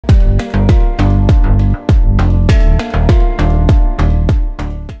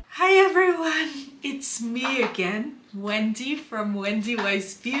it's me again, Wendy from Wendy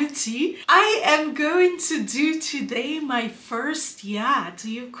Wise Beauty. I am going to do today my first,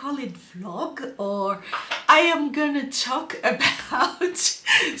 do you call it vlog? Or I am gonna talk about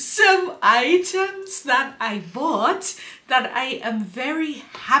some items that I bought that I am very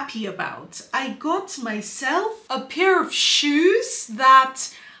happy about. I got myself a pair of shoes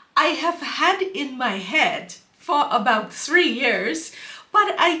that I have had in my head for about 3 years,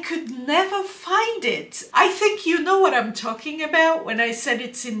 but I could never find it. I think you know what I'm talking about when I said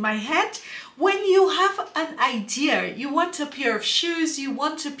it's in my head. When you have an idea, you want a pair of shoes, you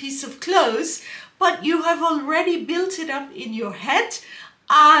want a piece of clothes, but you have already built it up in your head,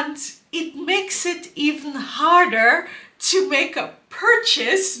 and it makes it even harder to make a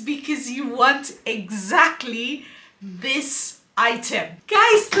purchase because you want exactly this item.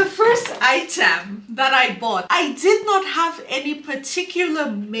 Guys, the first item that I bought, I did not have any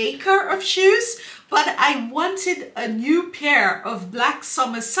particular maker of shoes, but I wanted a new pair of black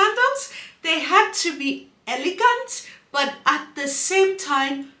summer sandals. They had to be elegant, but at the same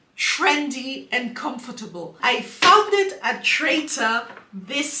time trendy and comfortable. I found it at Trader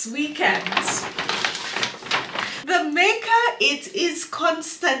this weekend. The maker, it is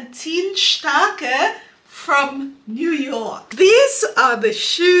Konstantine Starke from New York. These are the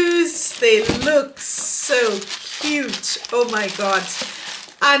shoes. They look so cute. Oh my god.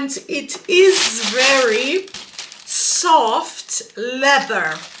 And it is very soft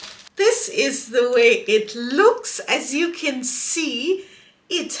leather. This is the way it looks. As you can see,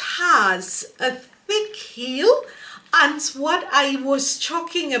 it has a thick heel, and what I was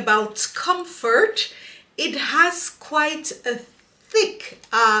talking about comfort, it has quite a thick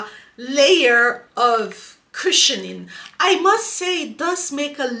layer of cushioning. I must say it does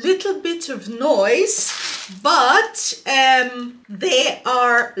make a little bit of noise, but they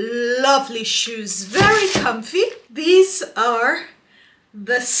are lovely shoes, very comfy. These are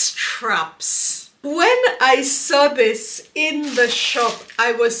the straps. When I saw this in the shop,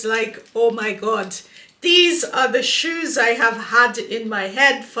 I was like, oh my god, these are the shoes I have had in my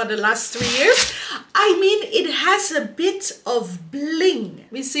head for the last 3 years. I mean, it has a bit of bling.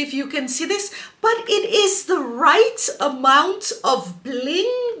 Let me see if you can see this, but it is the right amount of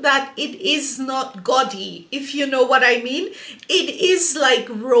bling that it is not gaudy, if you know what I mean. It is like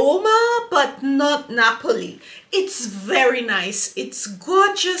Roma, but not Napoli. It's very nice. It's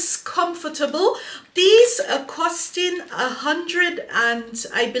gorgeous, comfortable. These are costing 100 and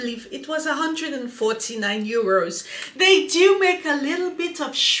I believe it was 149 euros. They do make a little bit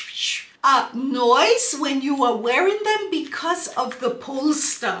of noise when you are wearing them because of the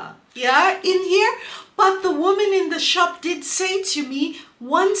polster, in here. But the woman in the shop did say to me,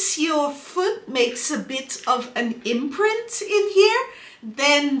 once your foot makes a bit of an imprint in here,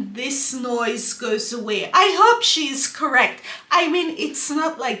 then this noise goes away. I hope she is correct. I mean, it's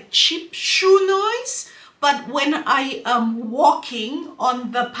not like cheap shoe noise, but when I am walking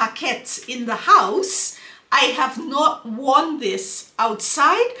on the parquet in the house, I have not worn this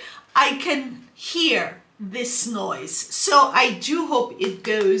outside, I can hear this noise. So I do hope it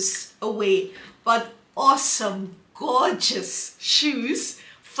goes away. But awesome, gorgeous shoes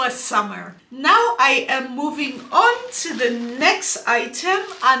for summer. Now I am moving on to the next item,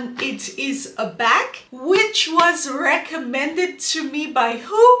 and it is a bag which was recommended to me by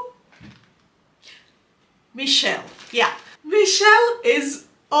who? Michelle. Yeah, Michelle is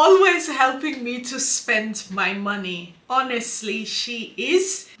always helping me to spend my money. Honestly, she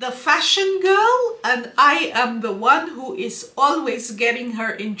is the fashion girl, and I am the one who is always getting her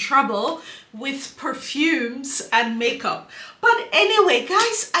in trouble with perfumes and makeup. But anyway,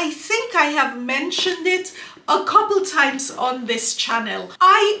 guys, I think I have mentioned it a couple times on this channel.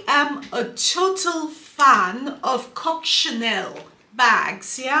 I am a total fan of Coccinelle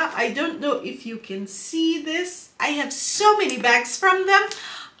Bags. I don't know if you can see this. I have so many bags from them,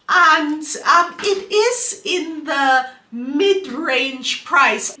 and it is in the mid-range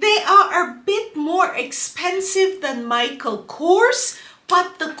price. They are a bit more expensive than Michael Korrs,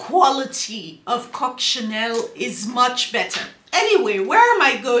 but the quality of Coccinelle is much better. Anyway, where am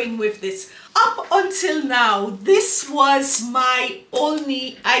I going with this? Up until now, this was my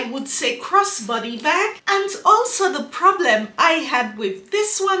only, I would say, crossbody bag. And also the problem I had with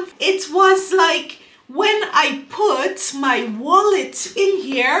this one, it was like when I put my wallet in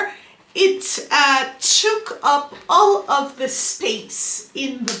here, it took up all of the space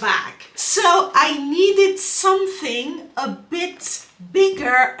in the bag. So I needed something a bit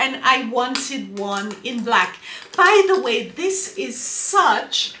bigger, and I wanted one in black. By the way, this is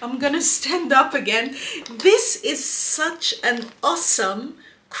such, I'm gonna stand up again, this is such an awesome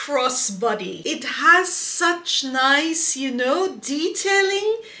crossbody. It has such nice, you know,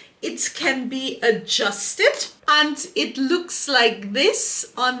 detailing. It can be adjusted and it looks like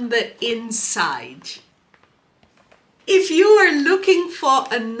this on the inside. If you are looking for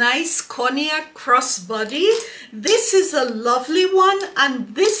a nice cognac crossbody, this is a lovely one,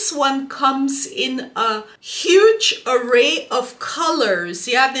 and this one comes in a huge array of colors.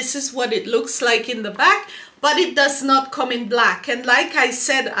 Yeah, this is what it looks like in the back, but it does not come in black. And like I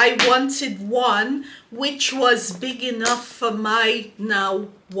said, I wanted one which was big enough for my now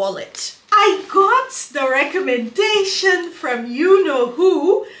wallet. I got the recommendation from you know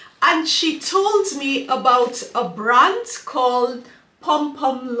who, and she told me about a brand called Pom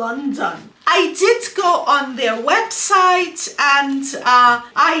Pom London. I did go on their website and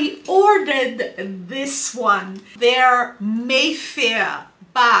I ordered this one, their Mayfair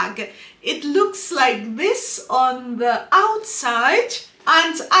bag. It looks like this on the outside,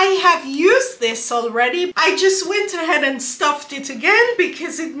 and I have used this already. I just went ahead and stuffed it again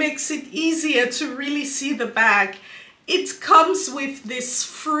because it makes it easier to really see the bag. It comes with this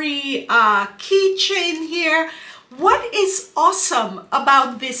free keychain here. What is awesome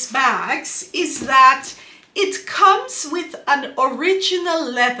about these bags is that it comes with an original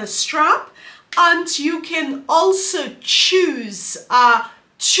leather strap, and you can also choose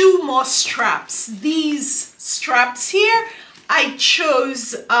 2 more straps. These straps here, I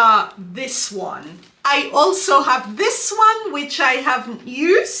chose this one. I also have this one, which I haven't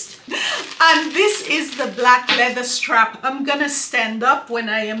used, and this is the black leather strap. I'm gonna stand up when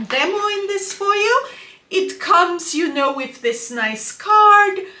I am demoing this for you. It comes, you know, with this nice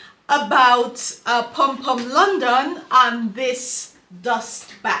card about Pom Pom London and this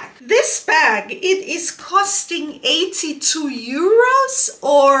dust bag. This bag, it is costing 82 euros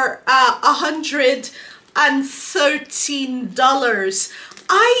or $113.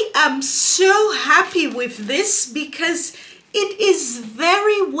 I am so happy with this because it is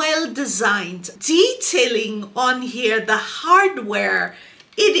very well designed. Detailing on here, the hardware,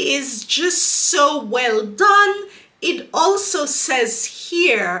 it is just so well done. It also says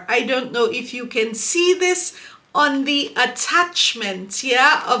here, I don't know if you can see this, on the attachment,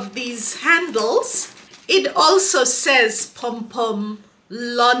 yeah, of these handles, it also says Pom Pom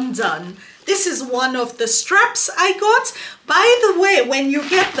London. This is one of the straps I got. By the way, when you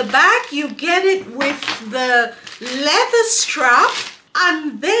get the bag, you get it with the leather strap,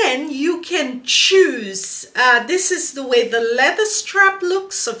 and then you can choose. This is the way the leather strap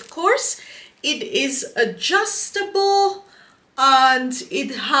looks, of course. It is adjustable, and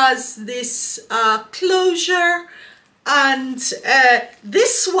it has this closure, and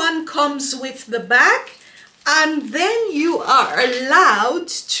this one comes with the bag. And then you are allowed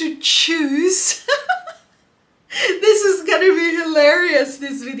to choose. This is gonna be hilarious,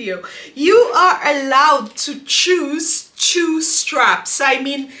 this video. You are allowed to choose 2 straps. I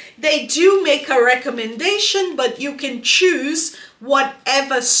mean, they do make a recommendation, but you can choose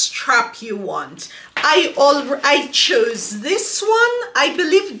whatever strap you want. I chose this one. I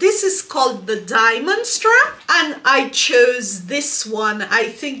believe this is called the diamond strap, and I chose this one. I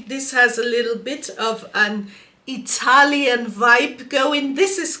think this has a little bit of an Italian vibe going.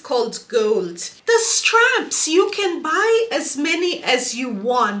 This is called gold. The straps, you can buy as many as you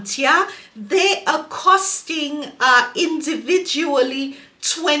want, yeah? They are costing individually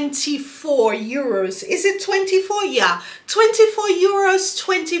 24 euros. Is it 24? Yeah, 24 euros,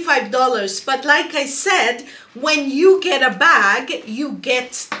 $25. But like I said, when you get a bag, you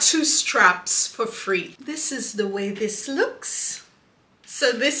get 2 straps for free. This is the way this looks.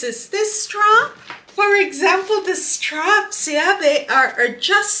 So this is this strap. For example, the straps, yeah, they are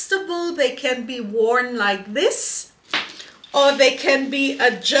adjustable. They can be worn like this, or they can be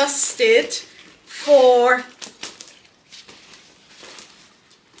adjusted for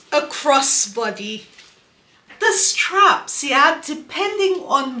a crossbody. The straps, yeah, depending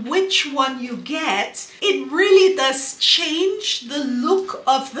on which one you get, it really does change the look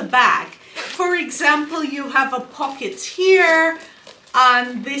of the bag. For example, you have a pocket here,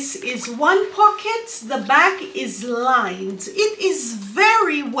 and this is one pocket. The bag is lined. It is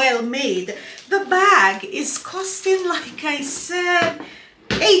very well made. The bag is costing, like I said,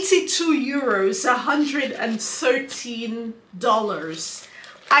 82 euros, $113.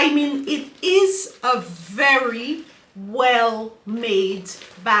 I mean, it is a very well made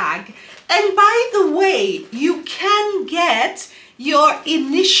bag. And by the way, you can get your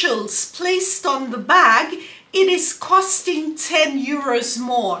initials placed on the bag it is costing 10 euros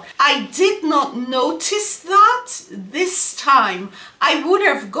more. I did not notice that this time. I would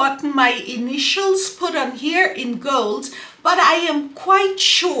have gotten my initials put on here in gold, but I am quite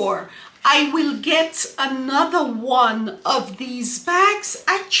sure I will get another one of these bags.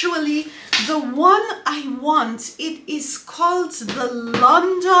 Actually, the one I want, it is called the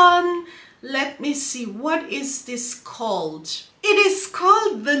London, let me see, what is this called? It is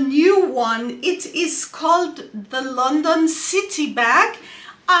called the new one. It is called the London City bag,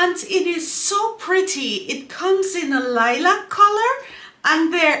 and it is so pretty. It comes in a lilac color,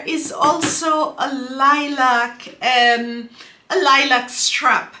 and there is also a lilac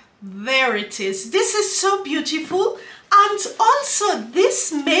strap. There it is. This is so beautiful. And also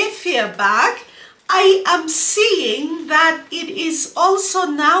this Mayfair bag, I am seeing that it is also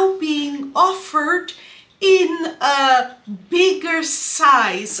now being offered in a bigger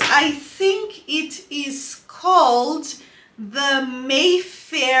size. I think it is called the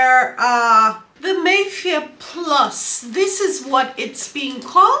Mayfair Plus. This is what it's being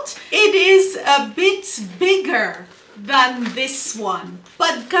called. It is a bit bigger than this one.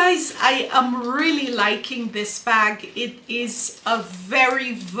 But guys, I am really liking this bag. It is a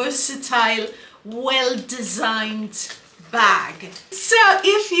very versatile, well-designed bag. So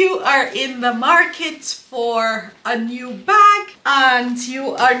if you are in the market for a new bag and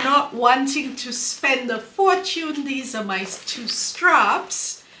you are not wanting to spend a fortune, these are my two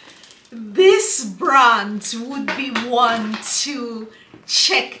straps, this brand would be one to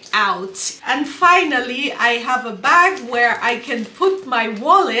check out. And finally, I have a bag where I can put my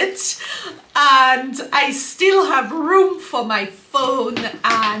wallet and I still have room for my phone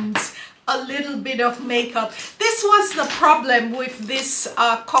and a little bit of makeup. This was the problem with this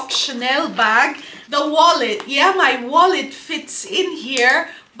Coccinelle bag. The wallet, yeah, my wallet fits in here,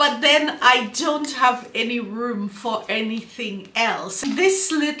 but then I don't have any room for anything else.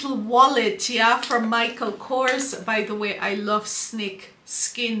 This little wallet, yeah, from Korrs. By the way, I love snake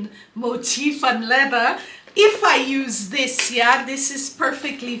skin motif and leather. If I use this, yeah, this is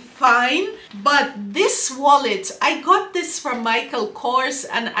perfectly fine. But this wallet, I got this from Korrs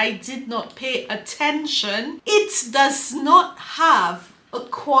and I did not pay attention. It does not have a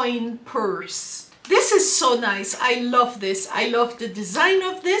coin purse. This is so nice. I love this. I love the design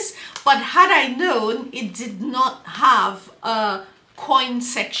of this. But had I known it did not have a coin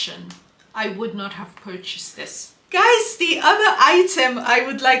section, I would not have purchased this. Guys, the other item I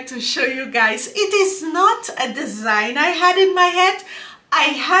would like to show you guys, it is not a design I had in my head. I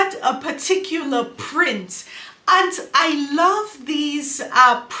had a particular print, and I love these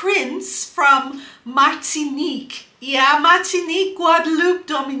prints from Martinique. Yeah, Martinique, Guadeloupe,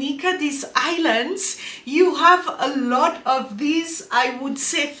 Dominica, these islands, you have a lot of these, I would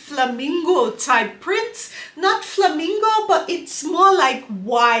say, flamingo type prints. Not flamingo, but it's more like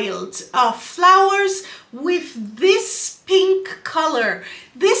wild flowers with this pink color.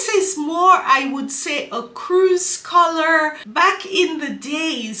 This is more, I would say, a cruise color. Back in the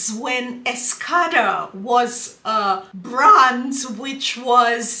days when Escada was a brand which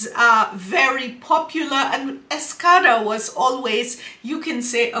was very popular, and Escada was always, you can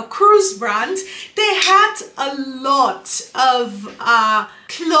say, a cruise brand, they had a lot of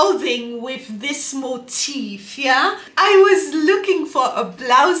clothing with this motif, yeah? I was looking for a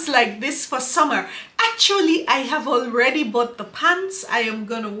blouse like this for summer. Actually, I have already bought the pants. I am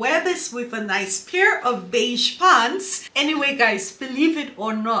gonna wear this with a nice pair of beige pants. Anyway, guys, believe it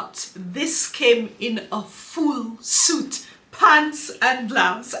or not, this came in a full suit, pants and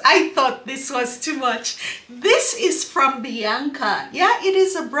blouse. I thought this was too much. This is from Bianca. Yeah, it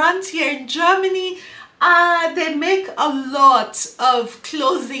is a brand here in Germany. They make a lot of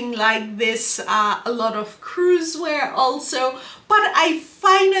clothing like this, a lot of cruise wear also, but I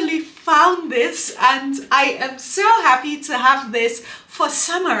finally found this and I am so happy to have this for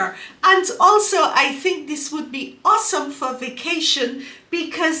summer. And also I think this would be awesome for vacation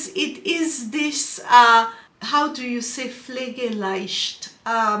because it is this, how do you say, pflegeleicht?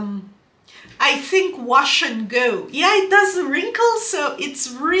 I think wash and go. Yeah, it doesn't wrinkle, so it's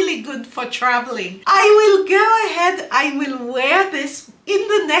really good for traveling. I will go ahead, I will wear this in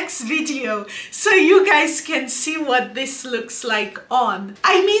the next video so you guys can see what this looks like on.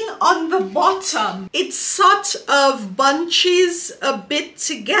 I mean, on the bottom, it sort of bunches a bit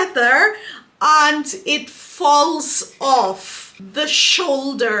together and it falls off the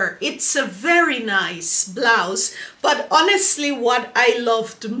shoulder. It's a very nice blouse, but honestly what I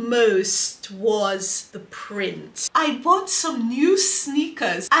loved most was the print. I bought some new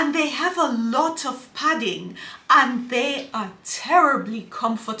sneakers and they have a lot of padding and they are terribly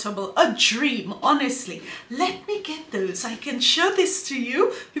comfortable. A dream, honestly. Let me get those. I can show this to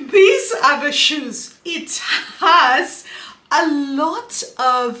you. These are the shoes. It has a lot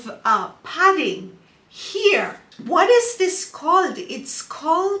of padding here. What is this called? It's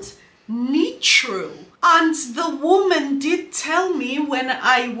called Nitro. And the woman did tell me when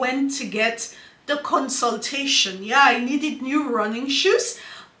I went to get the consultation, yeah, I needed new running shoes,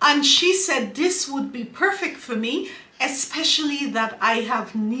 and she said this would be perfect for me, especially that I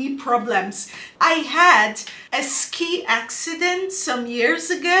have knee problems. I had a ski accident some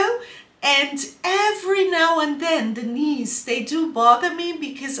years ago, and every now and then the knees, they do bother me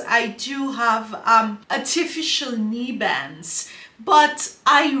because I do have artificial knee bands. But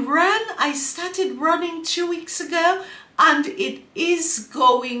I started running 2 weeks ago and it is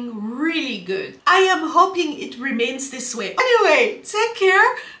going really good. I am hoping it remains this way. Anyway, take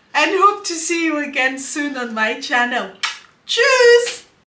care and hope to see you again soon on my channel. Tschüss!